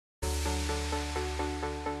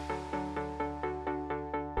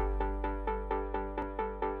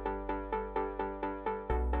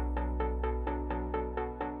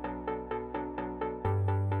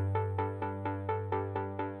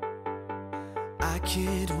I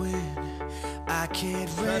can't win, I can't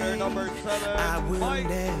Center reign. number 7, I will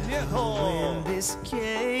never Nieto. win this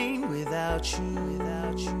game without you,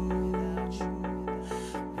 without you, without you.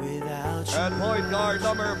 At point guard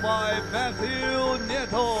number 5,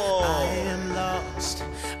 Nieto. I am lost,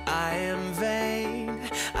 I am vain,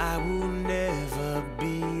 I will never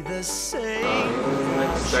be the same.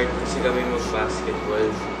 Nag-start kasi kami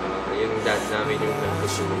mag-basketball, yung dad namin yung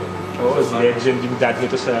nagtutulungan. Oo, legend yung dad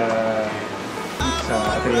nito sa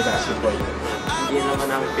Ateneo basketball. Hindi naman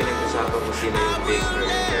namin pinag-usapan kung sino yung big or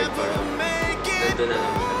yung guard. Parang nandun na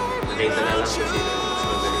lang. Nakita na lang kung sino mas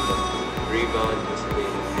magaling mag-rebound, mas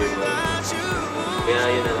magaling mag-rebound. Kaya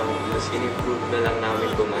yun na lang, mas in-improve na lang namin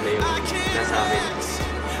kung ano yung nasa amin.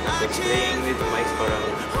 Tapos playing with the mics, parang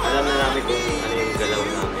alam na namin kung ano yung galaw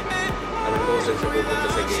namin. Alam ko kung saan sa pupunta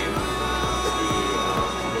sa game. Pati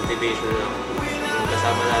motivation lang. Yung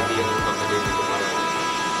kasama lagi yung kapatid ko, parang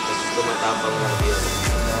mas tumatapang lagi yun.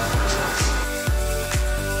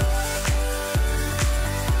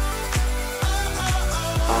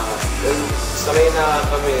 Sanay na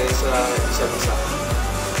kami sa isa't isa.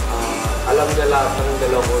 Alam niya lahat ng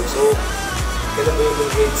dalawa ko. So, kailan ba yung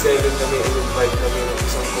grade 7 kami, in-invite kami ng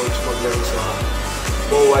isang coach maglaro sa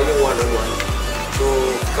MOA, yung one-on-one. So,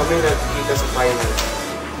 kami nagkita sa final.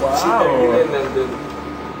 Wow! Si Terry nandun.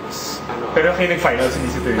 Ano, pero kayo nag-finals, hindi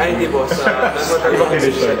si Terry? Ay, hindi po. Ibang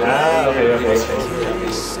division. Okay.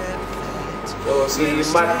 So, si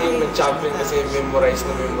Matt yung nag-champion kasi memorize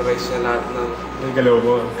niya lahat ng yung galaw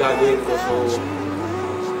mo. Gagawin ko. So,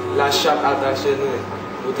 last shot ata siya nun eh.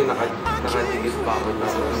 Buti nakadikit pa ako.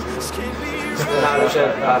 Nanalo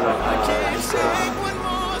siya,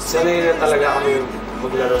 sanay na talaga kami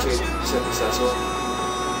maglaro sa isa't isa. So,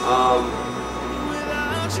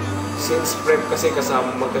 since prep kasi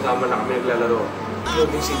magkasama na kami naglalaro,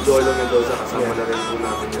 yung si Jolo Mendoza kasama na rin po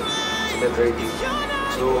namin yun. Sila 30.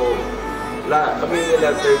 So, kami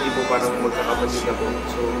nila 30 po parang magkakapatid na po.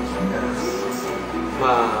 So,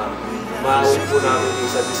 mahalin po namin yung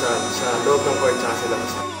isa't isa sa loob ng court tsaka sa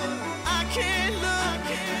labas.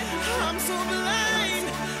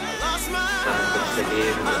 Tapos sa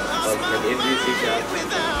game, pag nag-MVP siya,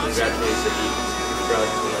 congratulate sa team. Proud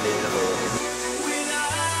kung ano yung nakuha.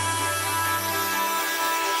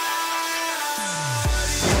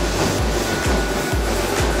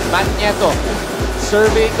 Nieto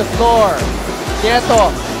serving the floor.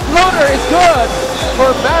 Nieto, floater is good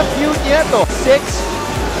for Matthew Nieto. 6,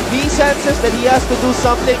 he senses that he has to do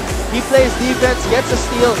something. He plays defense, gets a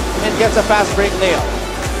steal, and gets a fast break layup.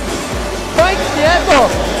 Mike Nieto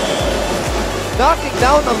knocking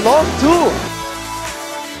down a long 2.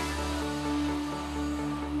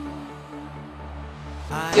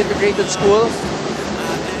 Integrated school.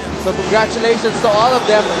 So congratulations to all of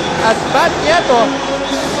them as Matt Nieto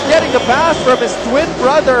getting the pass from his twin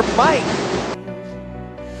brother Mike.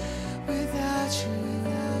 Without you,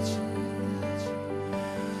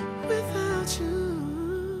 without you.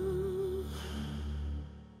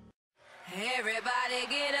 Everybody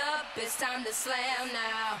get up, it's time to slam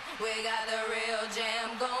now. We got the real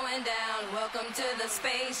jam going down. Welcome to the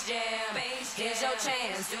Space Jam. Here's your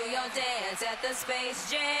chance, do your dance at the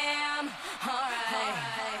Space Jam. All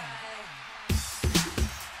right.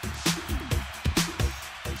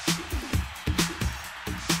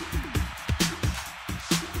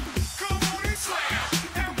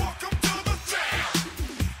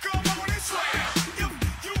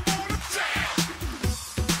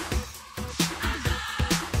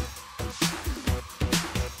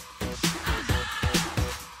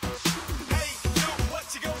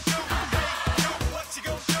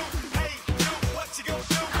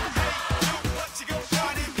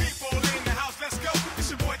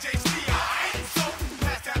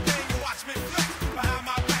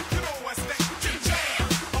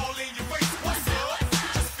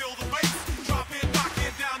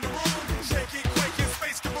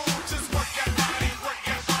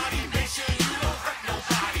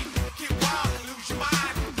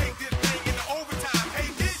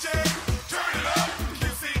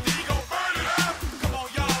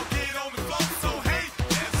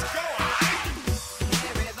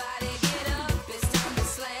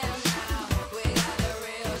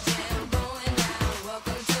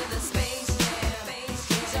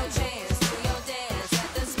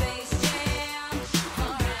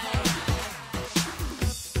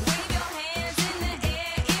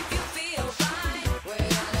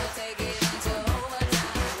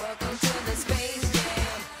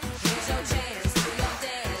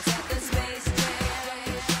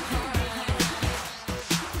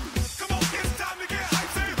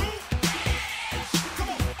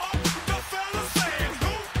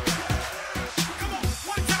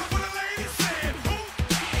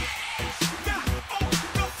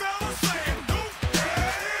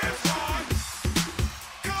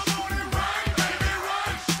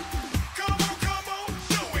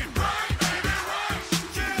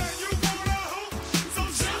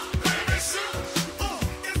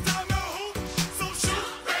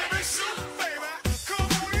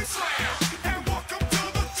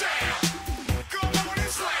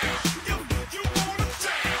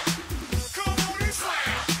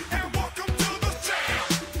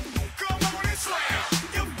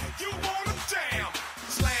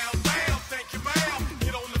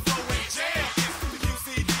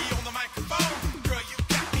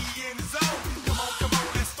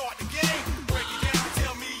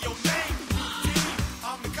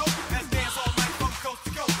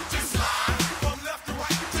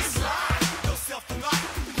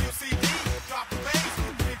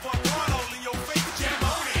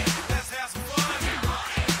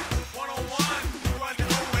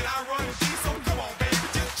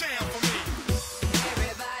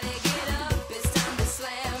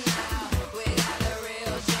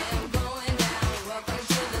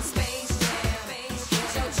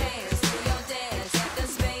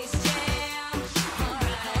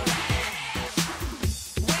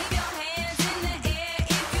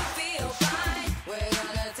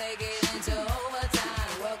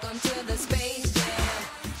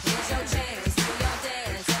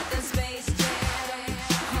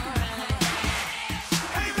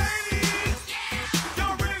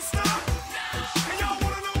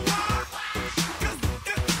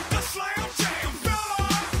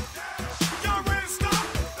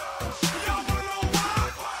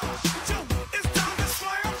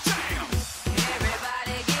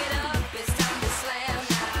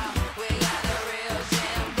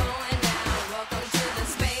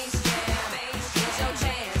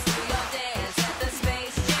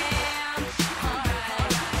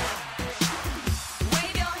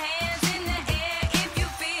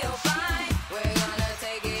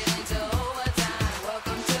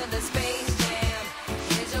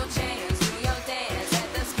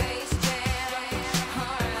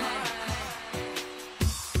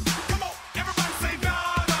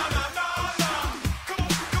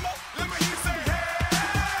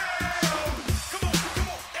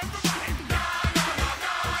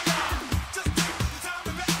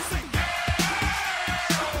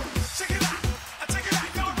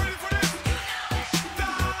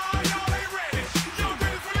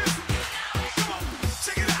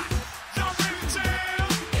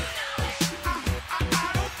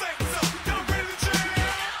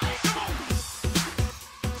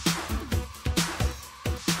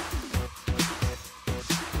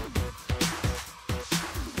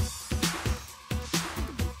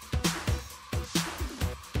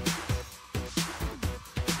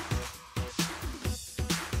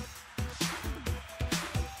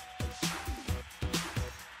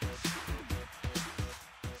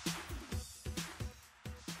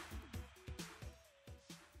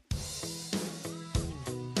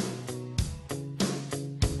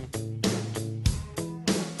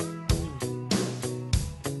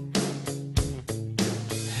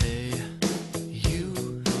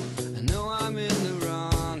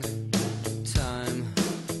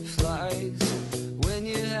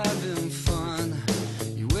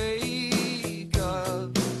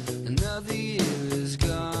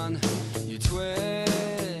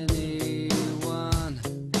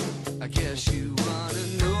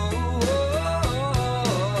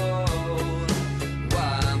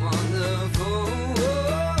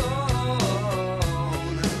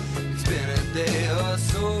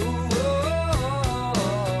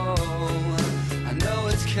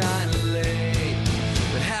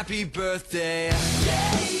 happy birthday.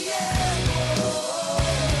 Yeah, yeah, oh,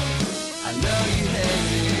 I know you hate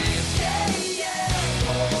me. Yeah, yeah,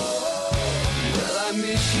 oh, well, I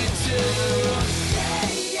miss you too. Yeah,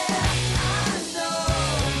 yeah,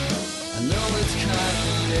 I know it's kind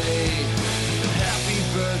of late, but happy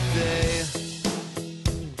birthday.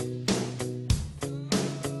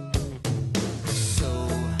 So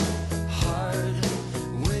hard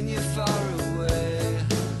when you're far away.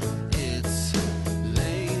 It's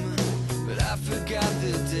lame, but I forgot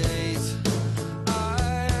the date. I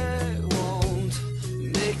won't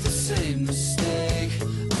make the same mistake.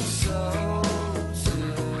 I'm so to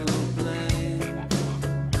blame.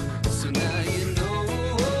 So now you know.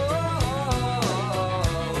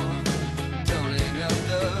 Don't hang up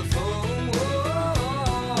the phone.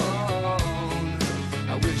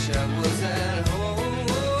 I wish I was at home.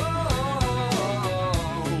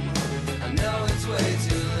 I know it's way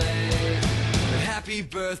too late, but happy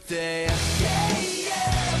birthday. Yeah,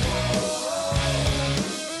 yeah, whoa.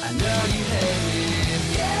 I know you hate me.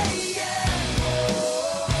 Yeah, yeah,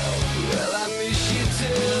 whoa. Well, I miss you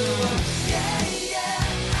too. Yeah, yeah,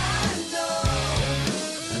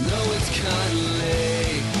 I know it's kinda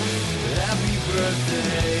late, but happy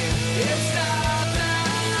birthday. It's not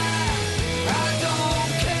that I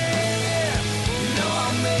don't care. You know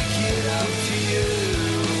I'll make it up to you.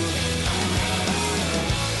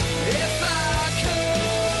 If I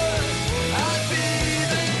could, I'd be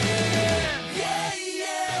there. Yeah,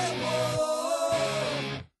 yeah, whoa.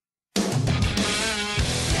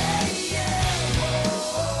 Yeah, yeah,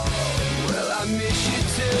 whoa. Well, I miss you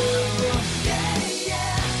too. Yeah,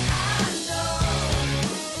 yeah,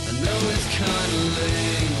 I know it's kinda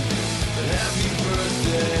late, but happy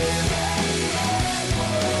birthday. Yeah, yeah,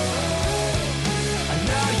 whoa. I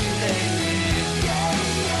know you hate me. Yeah,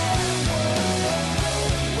 yeah,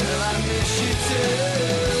 whoa. Well, I miss you too.